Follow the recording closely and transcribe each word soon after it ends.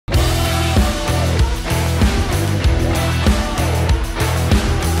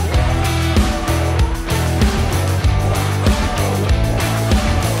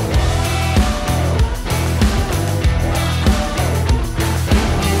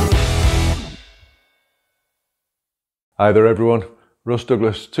Hi there everyone, Russ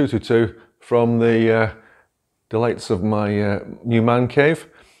Douglas 222 from the delights of my new man cave,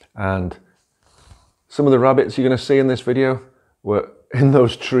 and some of the rabbits you're going to see in this video were in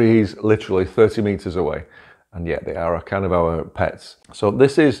those trees literally 30 meters away, and yet they are kind of our pets. So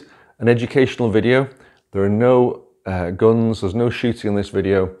this is an educational video. There are no guns, there's no shooting in this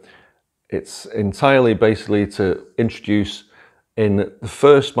video. It's entirely basically to introduce in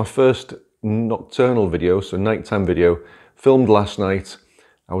my first nocturnal video, so nighttime video, filmed last night.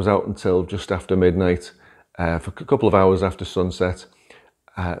 I was out until just after midnight for a couple of hours after sunset.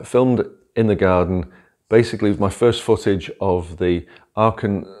 Filmed in the garden, basically with my first footage of the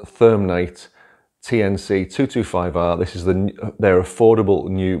Arken ThermNight TNC225R. This is their affordable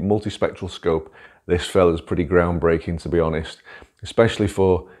new multi-spectral scope. This fella's pretty groundbreaking, to be honest, especially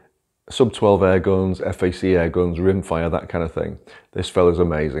for sub-12 air guns, FAC air guns, rimfire, that kind of thing. This fella's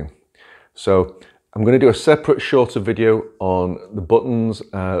amazing. So I'm going to do a separate shorter video on the buttons,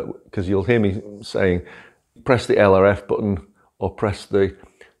 because you'll hear me saying press the LRF button or press the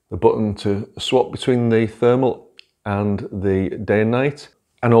button to swap between the thermal and the day and night.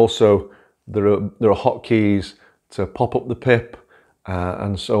 And also there are hotkeys to pop up the pip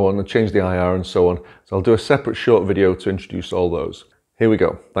and so on, and change the IR and so on. So I'll do a separate short video to introduce all those. Here we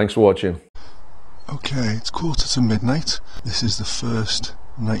go. Thanks for watching. Okay, it's 1:45. This is the first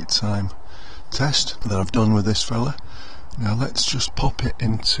nighttime test that I've done with this fella. Now let's just pop it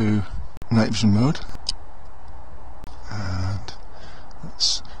into night vision mode and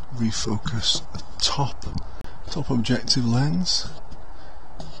let's refocus the top objective lens.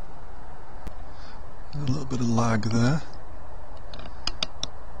 A little bit of lag there.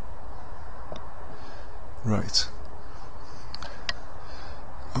 Right.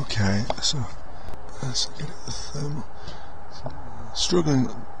 Okay, so let's get it the thermal. Struggling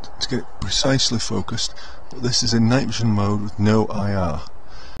to get it precisely focused, but this is in night vision mode with no IR.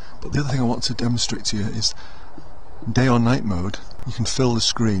 But the other thing I want to demonstrate to you is day or night mode. You can fill the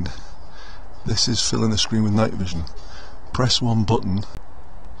screen. This is filling the screen with night vision. Press one button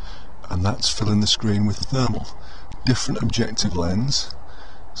and that's filling the screen with thermal. Different objective lens.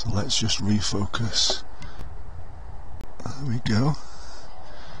 So let's just refocus. There we go.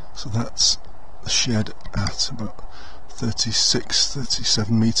 So that's the shed at about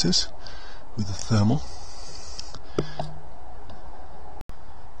 36-37 meters with the thermal.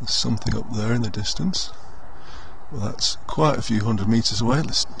 There's something up there in the distance. Well, that's quite a few hundred meters away.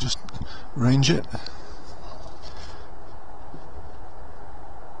 Let's just range it.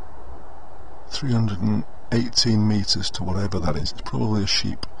 318 meters to whatever that is. It's probably a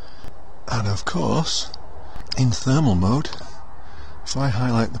sheep. And of course, in thermal mode, if I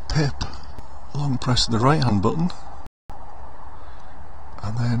highlight the pip, long press the right hand button,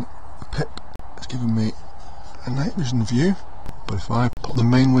 and then the pip is giving me a night vision view. But if I pop the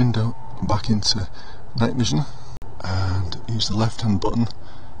main window back into night vision and use the left hand button,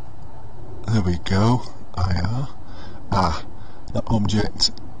 there we go, IR. That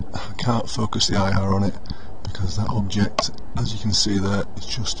object, I can't focus the IR on it because that object, as you can see there, is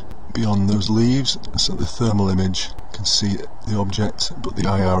just beyond those leaves, so the thermal image can see the object, but the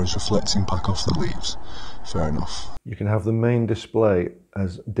IR is reflecting back off the leaves. Fair enough. You can have the main display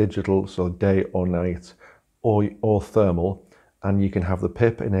as digital, so day or night, or thermal, and you can have the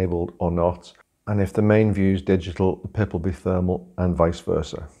pip enabled or not. And if the main view is digital, the pip will be thermal, and vice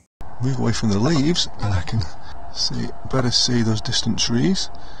versa. Move away from the leaves, and I can better see those distant trees.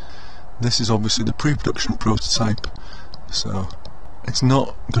 This is obviously the pre-production prototype, so it's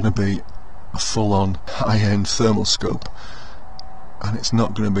not going to be a full-on high-end thermal scope, and it's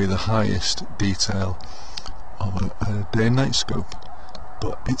not going to be the highest detail of a day and night scope,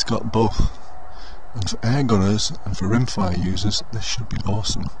 but it's got both. And for air gunners and for rimfire users, this should be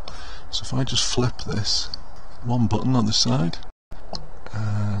awesome. So if I just flip this, one button on the side,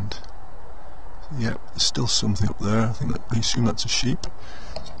 and yep, there's still something up there. I assume that's a sheep.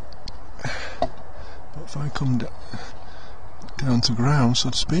 But if I come down to ground, so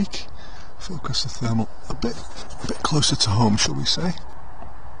to speak, focus the thermal a bit closer to home, shall we say.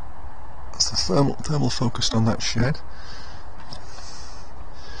 That's the thermal focused on that shed.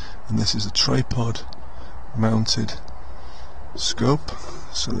 And this is a tripod mounted scope,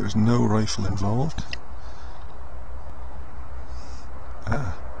 so there's no rifle involved.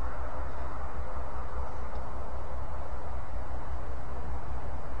 There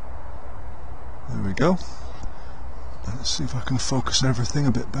we go. Let's see if I can focus everything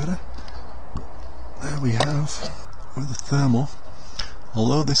a bit better. There we have, with the thermal,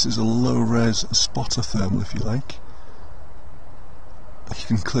 although this is a low-res spotter thermal if you like, you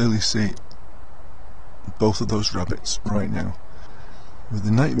can clearly see both of those rabbits right now. With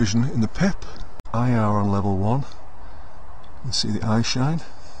the night vision in the pip, IR on level 1, you can see the eye shine.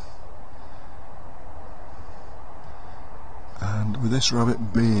 And with this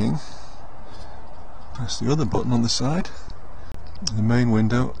rabbit being, press the other button on the side, the main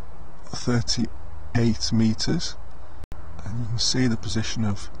window 38 meters, and you can see the position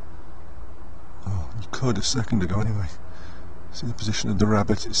of, oh, you could a second ago anyway, see the position of the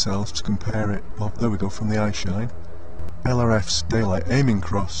rabbit itself to compare it. Well, there we go, from the eye shine. LRF's daylight aiming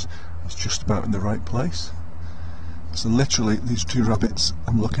cross is just about in the right place. So literally these two rabbits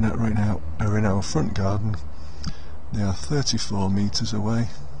I'm looking at right now are in our front garden. They are 34 meters away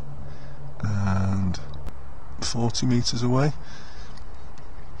and 40 meters away,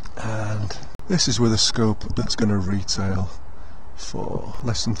 and this is with a scope that's going to retail for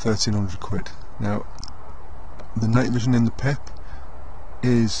less than 1,300 quid. Now the night vision in the pip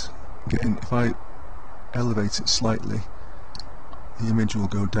is getting, if I elevate it slightly, the image will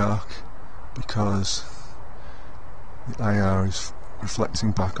go dark because the IR is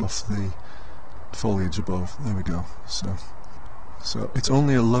reflecting back off the foliage above. There we go. So it's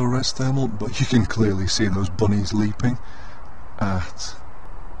only a low res thermal, but you can clearly see those bunnies leaping at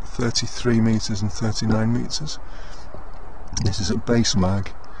 33 meters and 39 meters. This is at base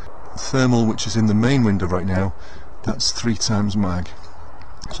mag. The thermal, which is in the main window right now, that's 3 times mag,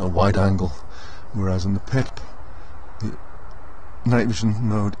 so wide angle, whereas in the pip the night vision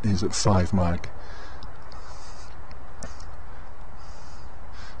mode is at 5 mag.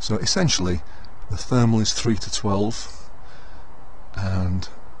 So essentially the thermal is 3 to 12 and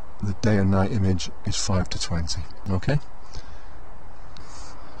the day and night image is 5 to 20. Okay?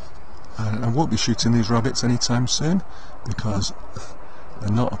 I won't be shooting these rabbits anytime soon because they're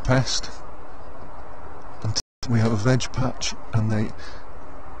not a pest. Until we have a veg patch and they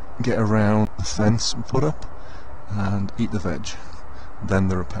get around the fence we put up and eat the veg, then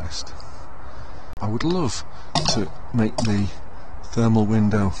they're a pest. I would love to make the thermal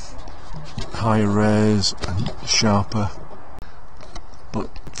window higher res and sharper, but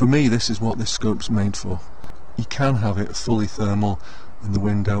for me this is what this scope's made for. You can have it fully thermal in the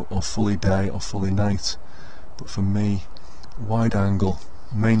window or fully day or fully night, but for me, wide angle,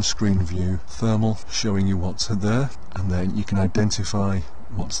 main screen view, thermal, showing you what's there, and then you can identify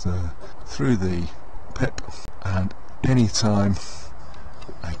what's there through the pip, and anytime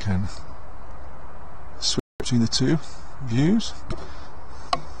I can switch between the two views,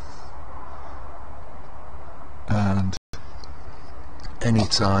 and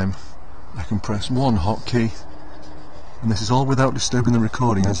anytime I can press one hotkey, and this is all without disturbing the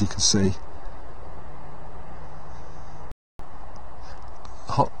recording, as you can see.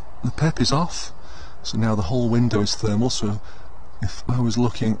 The pip is off, so now the whole window is thermal, so if I was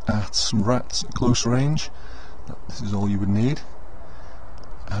looking at some rats at close range, this is all you would need.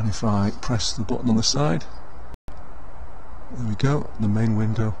 And if I press the button on the side, there we go, the main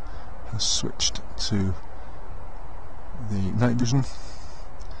window has switched to the night vision,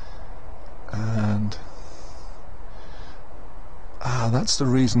 and that's the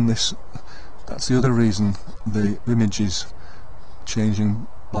reason that's the other reason the image is changing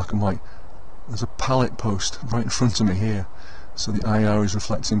black and white. There's a pallet post right in front of me here, so the IR is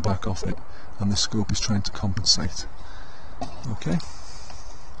reflecting back off it and the scope is trying to compensate. Okay,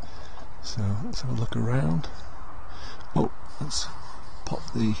 so let's have a look around. Oh, let's pop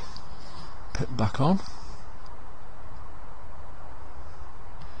the pip back on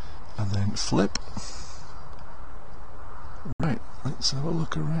and then flip. Right, let's have a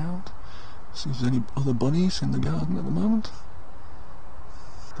look around, see if there's any other bunnies in the garden at the moment.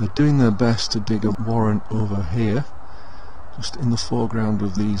 They're doing their best to dig a warren over here, just in the foreground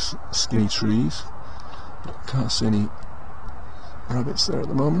of these skinny trees, but can't see any rabbits there at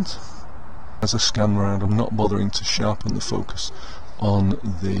the moment. As I scan around, I'm not bothering to sharpen the focus on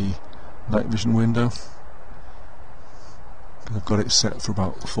the night vision window. I've got it set for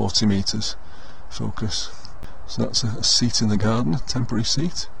about 40 meters focus. So that's a seat in the garden, a temporary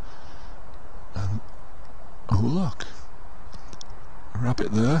seat. And oh look, a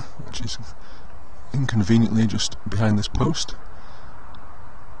rabbit there, which is inconveniently just behind this post.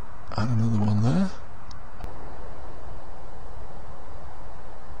 And another one there.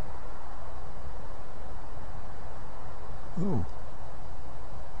 Oh,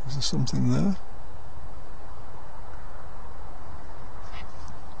 is there something there?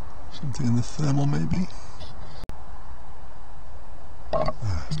 Something in the thermal maybe?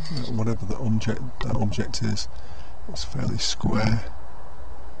 Whatever that object is, it's fairly square,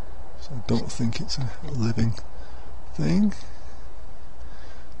 so I don't think it's a living thing.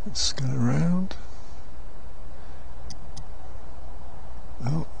 Let's scan around.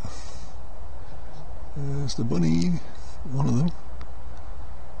 There's the bunny, one of them.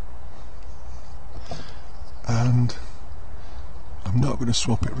 And I'm not going to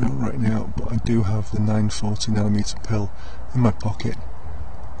swap it around right now, but I do have the 940mm pill in my pocket.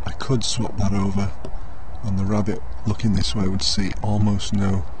 I could swap that over, and the rabbit looking this way would see almost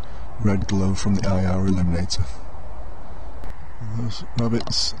no red glow from the IR illuminator. And those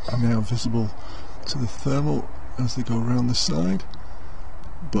rabbits are now visible to the thermal as they go around the side,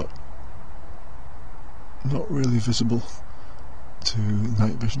 but not really visible to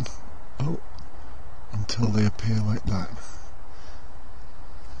night vision. Oh, until they appear like that.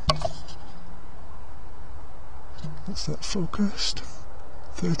 That's that focused.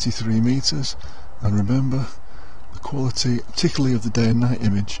 33 meters, and remember, the quality, particularly of the day and night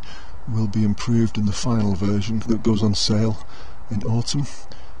image, will be improved in the final version that goes on sale in autumn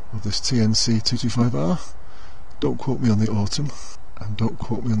of this TNC225R. Don't quote me on the autumn, and don't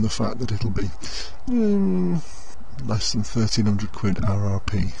quote me on the fact that it'll be less than 1300 quid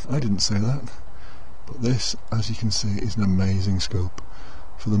RRP. I didn't say that, but this, as you can see, is an amazing scope.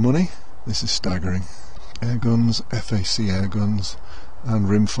 For the money, this is staggering. Airguns, FAC airguns, and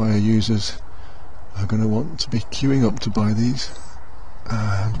rimfire users are going to want to be queuing up to buy these,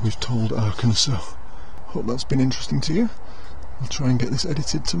 and we've told Arken so. Hope that's been interesting to you. I'll try and get this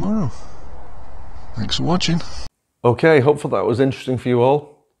edited tomorrow. Thanks for watching. Okay, hopefully that was interesting for you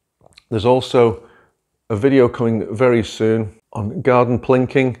all. There's also a video coming very soon on garden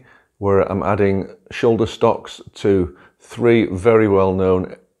plinking, where I'm adding shoulder stocks to 3 very well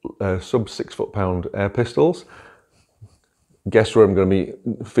known sub 6 foot-pound air pistols. Guess where I'm going to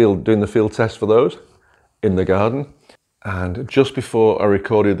be doing the field test for those? In the garden. And just before I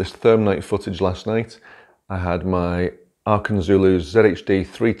recorded this ThermNight footage last night, I had my Arken Zulus ZHD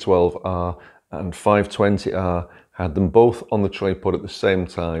 312R and 520R, had them both on the tripod at the same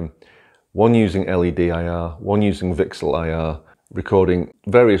time, one using LED IR, one using VCSEL IR, recording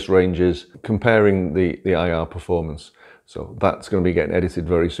various ranges, comparing the IR performance. So that's going to be getting edited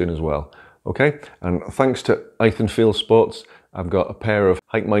very soon as well. Okay, and thanks to Arken Field Sports, I've got a pair of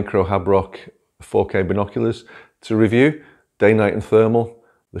Hike Micro Habrock 4K binoculars to review, day, night and thermal.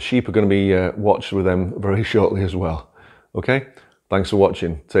 The sheep are going to be watched with them very shortly as well. Okay, thanks for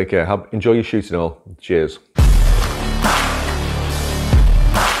watching. Take care. Enjoy your shooting all. Cheers.